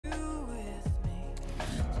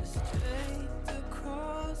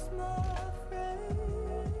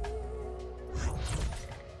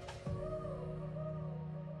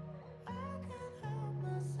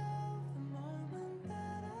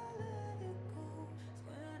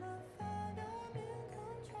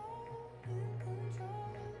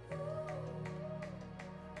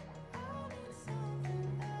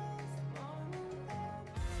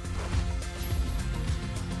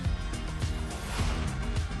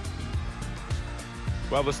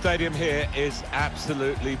Well, the stadium here is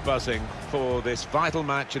absolutely buzzing for this vital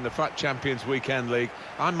match in the FUT Champions Weekend League.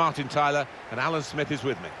 I'm Martin Tyler, and Alan Smith is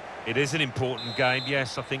with me. It is an important game,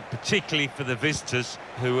 yes, I think particularly for the visitors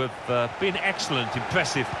who have been excellent,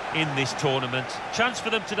 impressive in this tournament. Chance for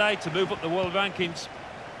them today to move up the world rankings.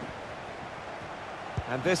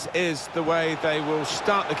 And this is the way they will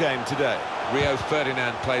start the game today. Rio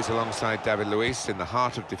Ferdinand plays alongside David Luiz in the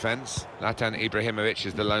heart of defence. Zlatan Ibrahimovic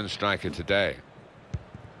is the lone striker today.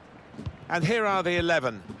 And here are the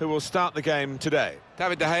 11 who will start the game today.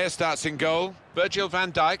 David De Gea starts in goal. Virgil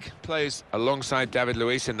van Dijk plays alongside David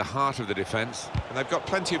Luiz in the heart of the defence. And they've got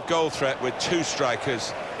plenty of goal threat with two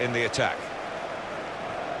strikers in the attack.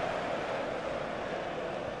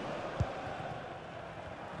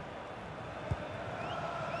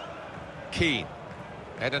 Keane.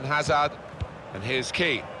 Eden Hazard. And here's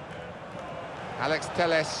Keane. Alex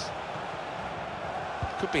Telles.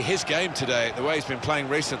 Could be his game today, the way he's been playing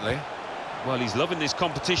recently. Well, he's loving this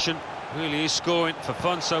competition. Really is scoring for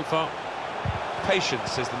fun so far.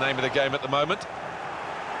 Patience is the name of the game at the moment.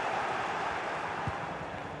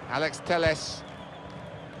 Alex Telles.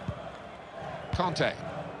 Conte.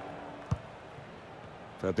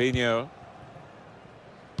 Fabinho.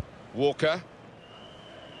 Walker.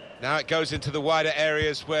 Now it goes into the wider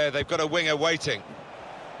areas where they've got a winger waiting.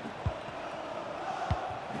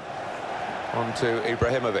 On to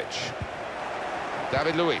Ibrahimovic.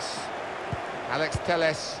 David Luiz. Alex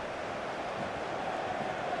Telles.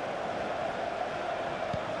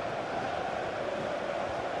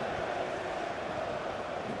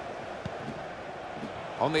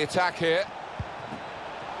 On the attack here.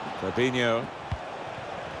 Fabinho.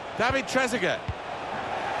 David Trezeguet.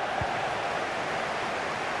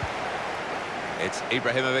 It's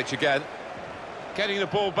Ibrahimovic again. Getting the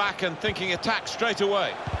ball back and thinking attack straight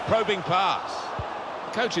away. Probing pass.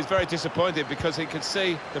 The coach is very disappointed because he could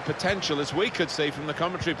see the potential, as we could see from the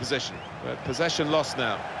commentary position. But possession lost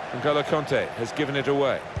now. N'Golo Conte has given it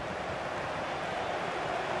away.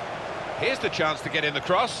 Here's the chance to get in the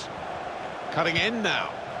cross. Cutting in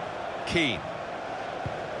now. Keane.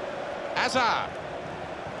 Hazard.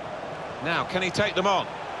 Now, can he take them on?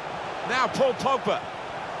 Now, Paul Pogba.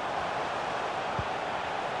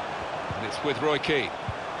 And it's with Roy Keane.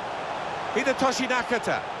 Hidetoshi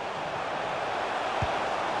Nakata.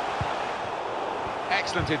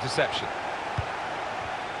 Excellent interception.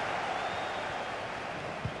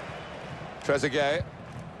 Trezeguet.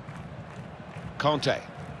 Conte.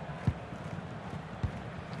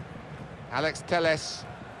 Alex Telles.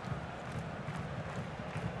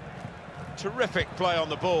 Terrific play on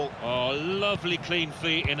the ball. Oh, lovely clean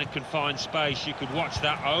feet in a confined space. You could watch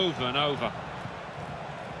that over and over.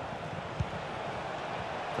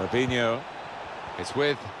 Fabinho. It's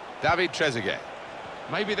with David Trezeguet.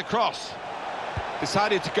 Maybe the cross.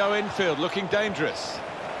 Decided to go infield, looking dangerous.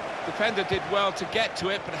 Defender did well to get to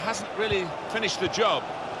it, but hasn't really finished the job.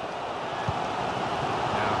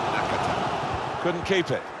 Now Nakata. Couldn't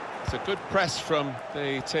keep it. It's a good press from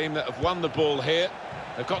the team that have won the ball here.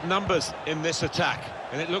 They've got numbers in this attack,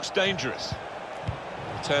 and it looks dangerous.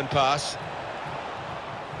 Return pass.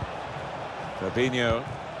 Fabinho.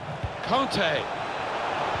 Conte.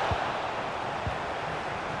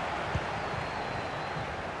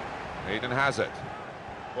 Eden Hazard.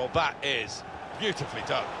 Well, that is beautifully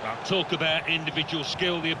done. Well, talk about individual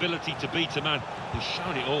skill, the ability to beat a man. He's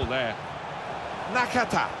shown it all there.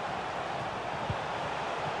 Nakata.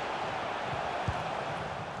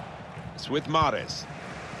 It's with Mahrez.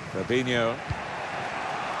 Fabinho.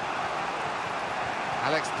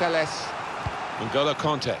 Alex Telles. N'Golo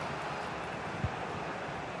Conte.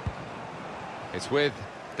 It's with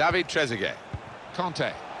David Trezeguet.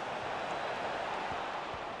 Conte.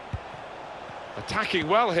 Attacking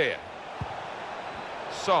well here.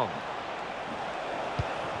 Son.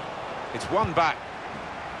 It's one back.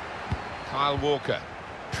 Kyle Walker.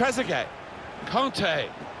 Trezeguet. Conte.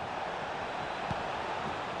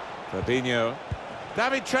 Fabinho.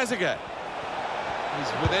 David Trezeguet.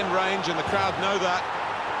 He's within range and the crowd know that.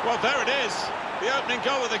 Well, there it is. The opening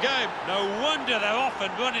goal of the game. No wonder they're off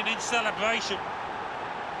and running in celebration.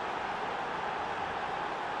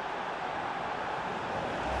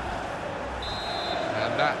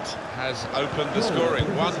 And that has opened the scoring.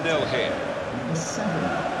 1-0 here. Number 7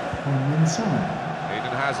 on the inside.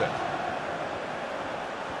 Eden Hazard.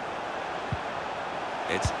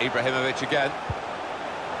 It's Ibrahimovic again.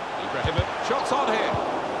 Ibrahimovic. Shots on here.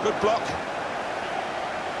 Good block.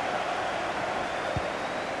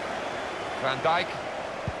 Van Dijk.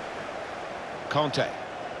 Conte.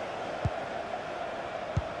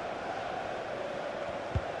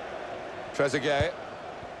 Trezeguet.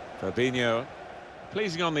 Fabinho.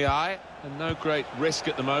 Pleasing on the eye, and no great risk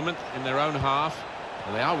at the moment in their own half.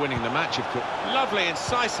 And they are winning the match, of course. Lovely,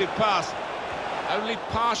 incisive pass. Only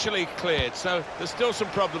partially cleared, so there's still some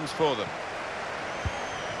problems for them.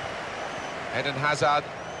 Eden Hazard.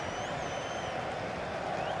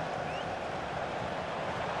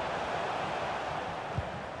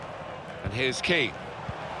 And here's Key.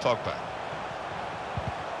 Pogba.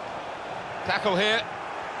 Tackle here.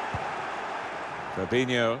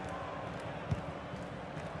 Fabinho.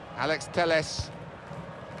 Alex Telles.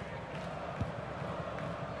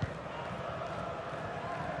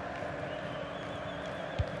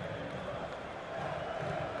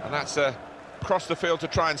 And that's across the field to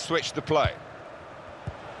try and switch the play.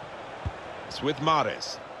 It's with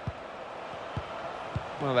Mahrez.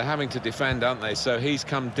 Well, they're having to defend, aren't they? So he's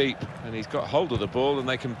come deep, and he's got hold of the ball, and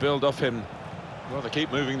they can build off him. Well, they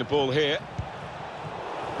keep moving the ball here.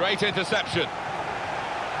 Great interception.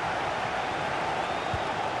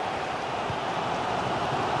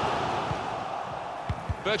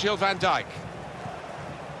 Virgil van Dijk.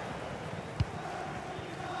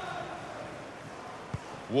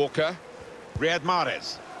 Walker. Riyad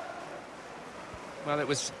Mahrez. Well, it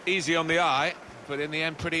was easy on the eye, but in the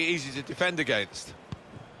end pretty easy to defend against.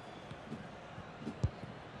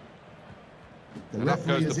 And up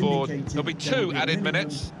goes the board. There'll be 2 added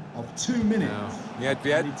minutes. Of 2 minutes.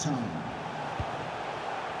 Nedved.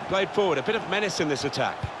 Played forward, a bit of menace in this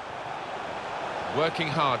attack. Working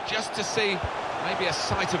hard just to see maybe a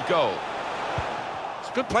sight of goal. It's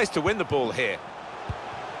a good place to win the ball here.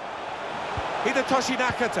 Hidetoshi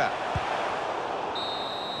Nakata.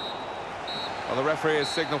 Well, the referee has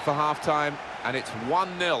signalled for half-time, and it's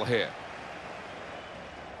 1-0 here.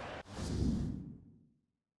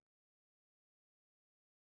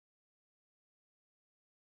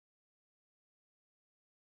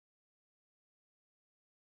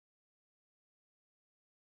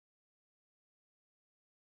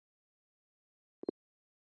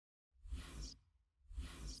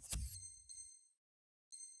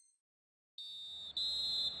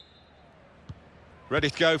 Ready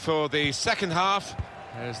to go for the second half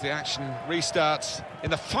as the action restarts in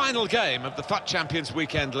the final game of the FUT Champions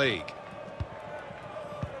Weekend League.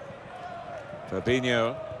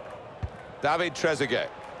 Fabinho. David Trezeguet.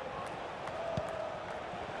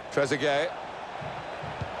 Trezeguet.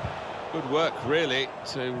 Good work, really,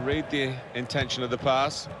 to read the intention of the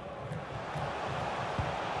pass.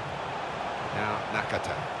 Now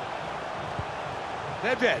Nakata.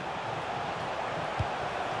 Nedved.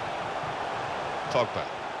 Pogba.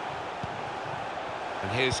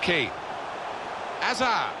 And here's Key.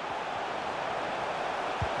 Hazard.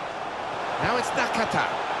 Now it's Nakata.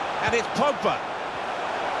 And it's Pogba.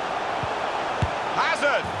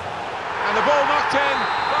 Hazard. And the ball knocked in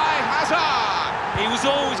by Hazard. He was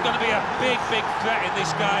always going to be a big threat in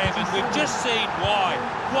this game, and we've just seen why.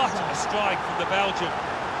 What a strike from the Belgian.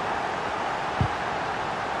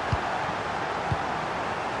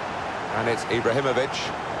 And it's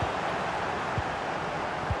Ibrahimovic.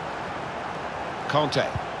 Conte.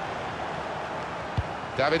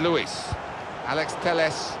 David Luiz. Alex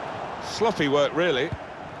Telles. Sloppy work, really.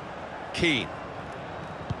 Keane.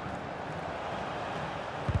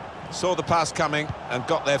 Saw the pass coming and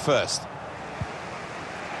got there first.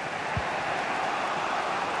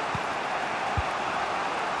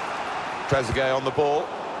 Trezeguet on the ball.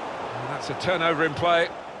 And that's a turnover in play.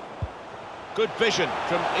 Good vision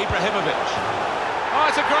from Ibrahimovic. Oh,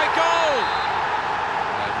 it's a great goal!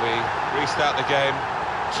 And we restart the game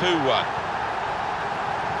 2-1.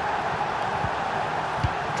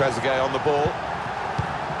 Trezeguet on the ball.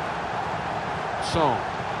 Song.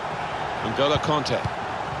 N'Golo Conte.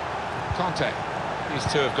 Conte.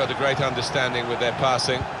 These two have got a great understanding with their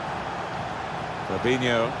passing.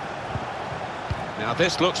 Fabinho. Now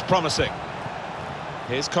this looks promising.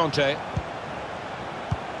 Here's Conte.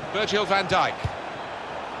 Virgil van Dijk.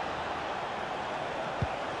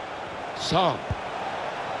 Song.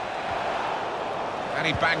 And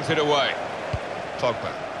he bangs it away.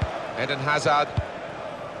 Pogba. Eden Hazard.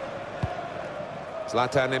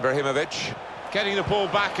 Zlatan Ibrahimovic. Getting the ball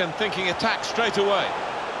back and thinking attack straight away.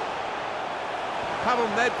 Pavel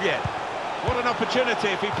Nedved. What an opportunity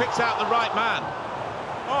if he picks out the right man.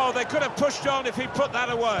 Oh, they could have pushed on if he put that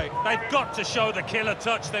away. They've got to show the killer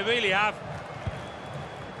touch, they really have.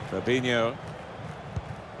 Fabinho.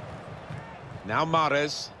 Now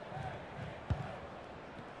Mahrez.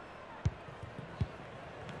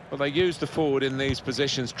 Well, they use the forward in these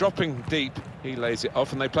positions, dropping deep. He lays it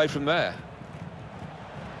off and they play from there.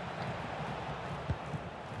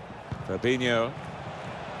 Fabinho.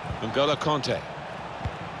 N'Golo Conte.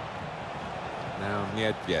 Now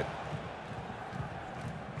Nedved.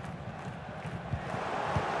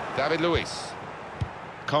 David Luiz.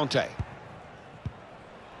 Conte.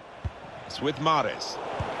 It's with Mahrez.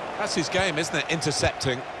 That's his game, isn't it?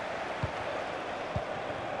 Intercepting.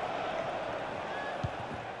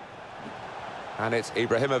 And it's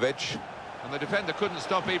Ibrahimovic. And the defender couldn't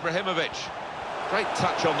stop Ibrahimovic. Great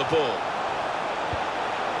touch on the ball.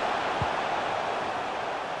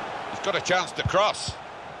 He's got a chance to cross.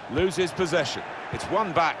 Loses possession. It's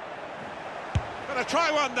one back. Gonna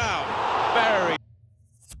try one now. Very.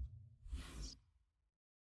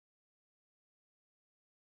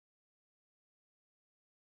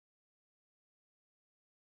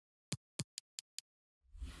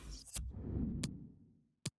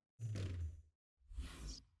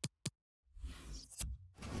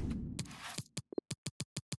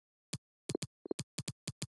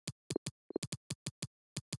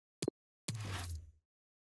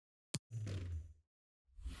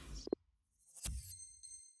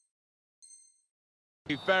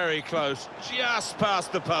 Very close, just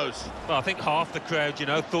past the post. Well, I think half the crowd, you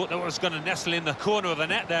know, thought that was going to nestle in the corner of the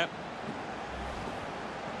net there.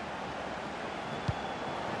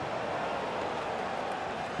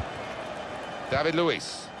 David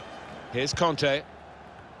Luiz. Here's Conte.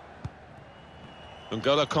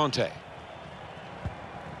 N'Golo Conte.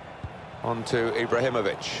 On to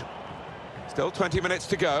Ibrahimovic. Still 20 minutes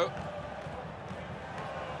to go.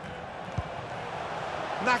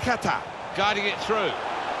 Nakata guiding it through.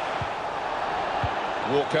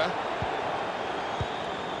 Walker.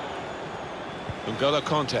 N'Golo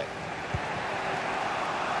Conte.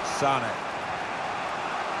 Sane.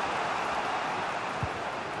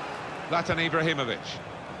 Zlatan Ibrahimovic.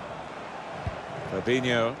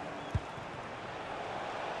 Fabinho.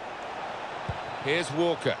 Here's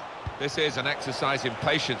Walker. This is an exercise in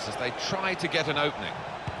patience as they try to get an opening.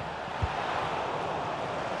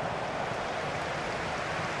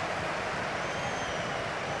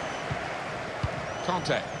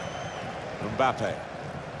 Conte. Mbappe.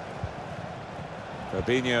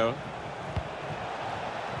 Fabinho.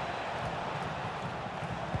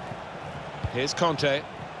 Here's Conte.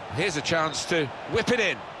 Here's a chance to whip it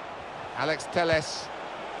in. Alex Telles.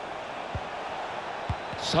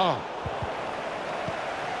 Song.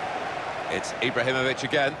 It's Ibrahimovic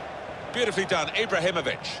again. Beautifully done,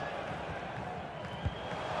 Ibrahimovic.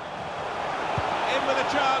 In with a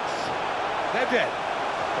chance. They're dead.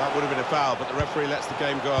 That would have been a foul, but the referee lets the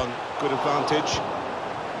game go on. Good advantage.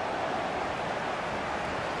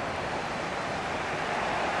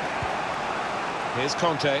 Here's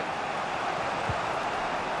Conte.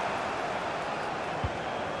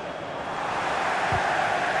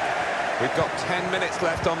 We've got 10 minutes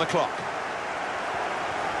left on the clock.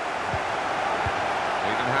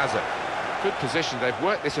 Eden Hazard. Good position. They've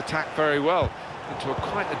worked this attack very well into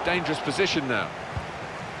quite a dangerous position now.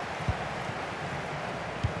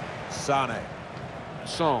 Sane.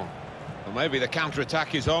 Son. Well, maybe the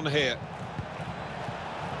counter-attack is on here.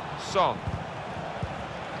 Son.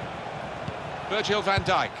 Virgil van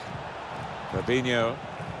Dijk. Fabinho.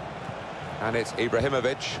 And it's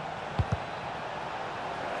Ibrahimovic.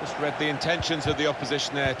 Just read the intentions of the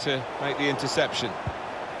opposition there to make the interception.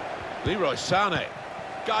 Leroy Sane.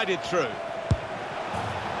 Guided through.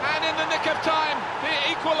 And in the nick of time, the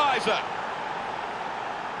equaliser.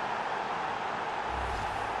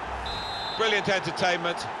 Brilliant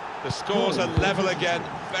entertainment. The scores are level again.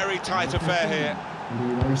 Very tight affair here.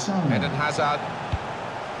 Leroy Sane. Eden Hazard.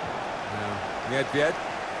 Nedved.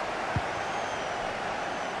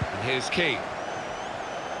 And here's Key.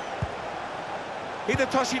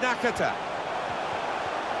 Hidetoshi Nakata.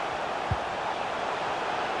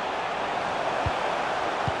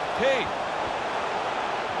 Key.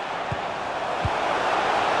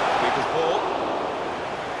 Keeper's ball.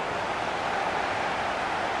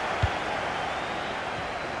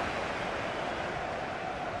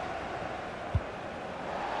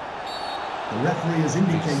 The referee has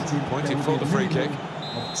indicated Pointing there for will be the a free minimum kick.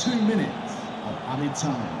 of 2 minutes of added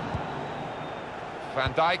time.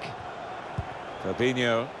 Van Dijk.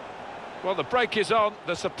 Fabinho. Well, the break is on.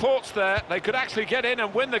 The support's there. They could actually get in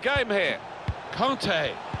and win the game here.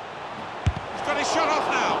 Conte. He's got his shot off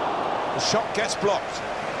now. The shot gets blocked.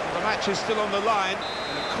 The match is still on the line,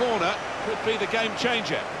 and a corner could be the game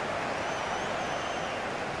changer.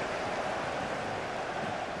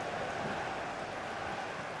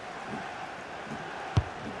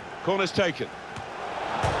 Corner's taken.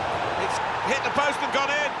 It's hit the post and gone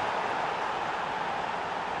in.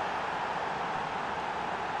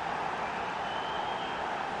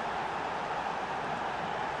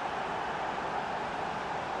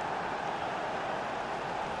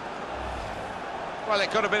 Well,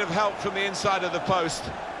 it got a bit of help from the inside of the post,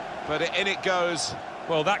 but in it goes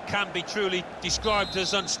Well, that can be truly described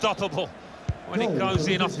as unstoppable when it goes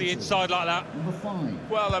in off the inside like that. Number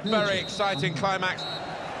 5. Well, a very exciting climax.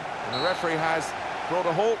 And the referee has brought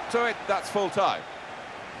a halt to it. That's full time.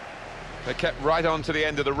 They kept right on to the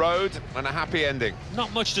end of the road, and a happy ending.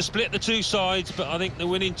 Not much to split the two sides, but I think the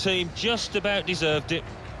winning team just about deserved it.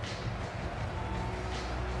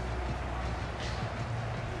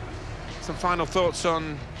 Some final thoughts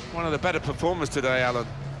on one of the better performers today, Alan.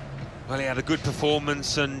 Well, he had a good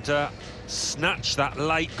performance and snatched that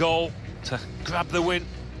late goal to grab the win.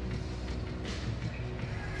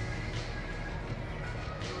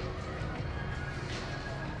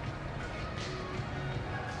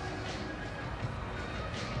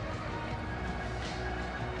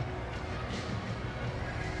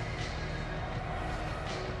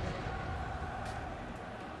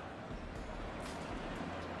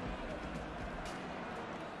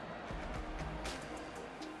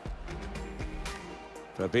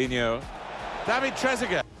 Fabinho. David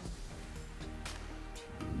Trezeguet.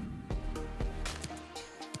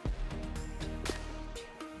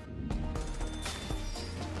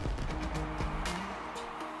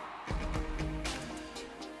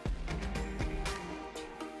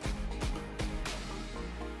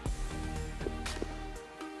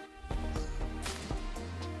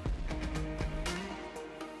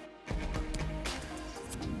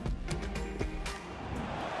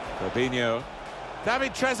 Fabinho.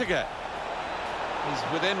 David Trezeguet.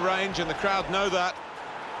 He's within range and the crowd know that.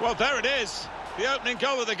 Well, there it is, the opening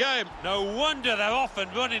goal of the game. No wonder they're off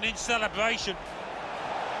and running in celebration.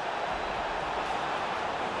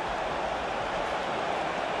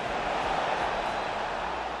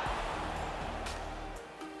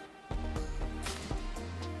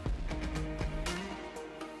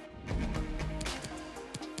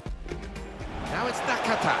 Now it's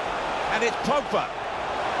Nakata, and it's Pogba.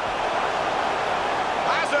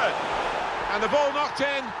 And the ball knocked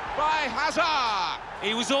in by Hazard.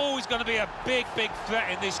 He was always going to be a big, big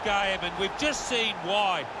threat in this game, and we've just seen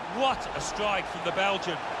why. What a strike from the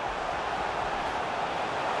Belgian.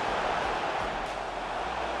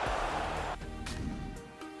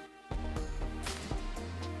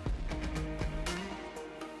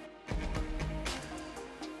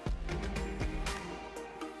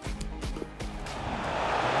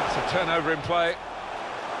 It's a turnover in play.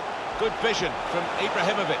 Good vision from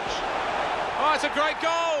Ibrahimovic. Oh, it's a great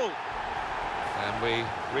goal! And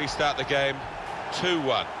we restart the game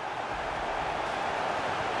 2-1.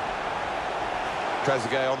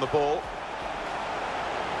 Trezeguet on the ball.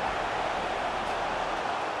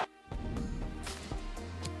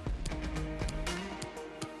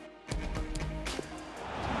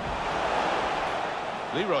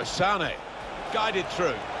 Leroy Sané guided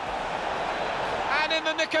through. And in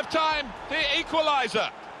the nick of time, the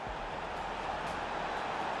equaliser.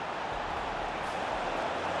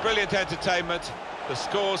 Brilliant entertainment. The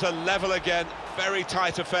scores are level again. Very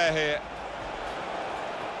tight affair here.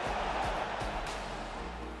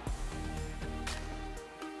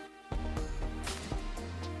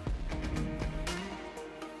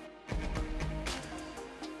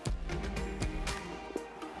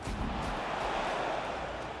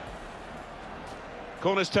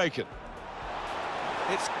 Corner's taken.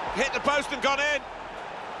 It's hit the post and gone in.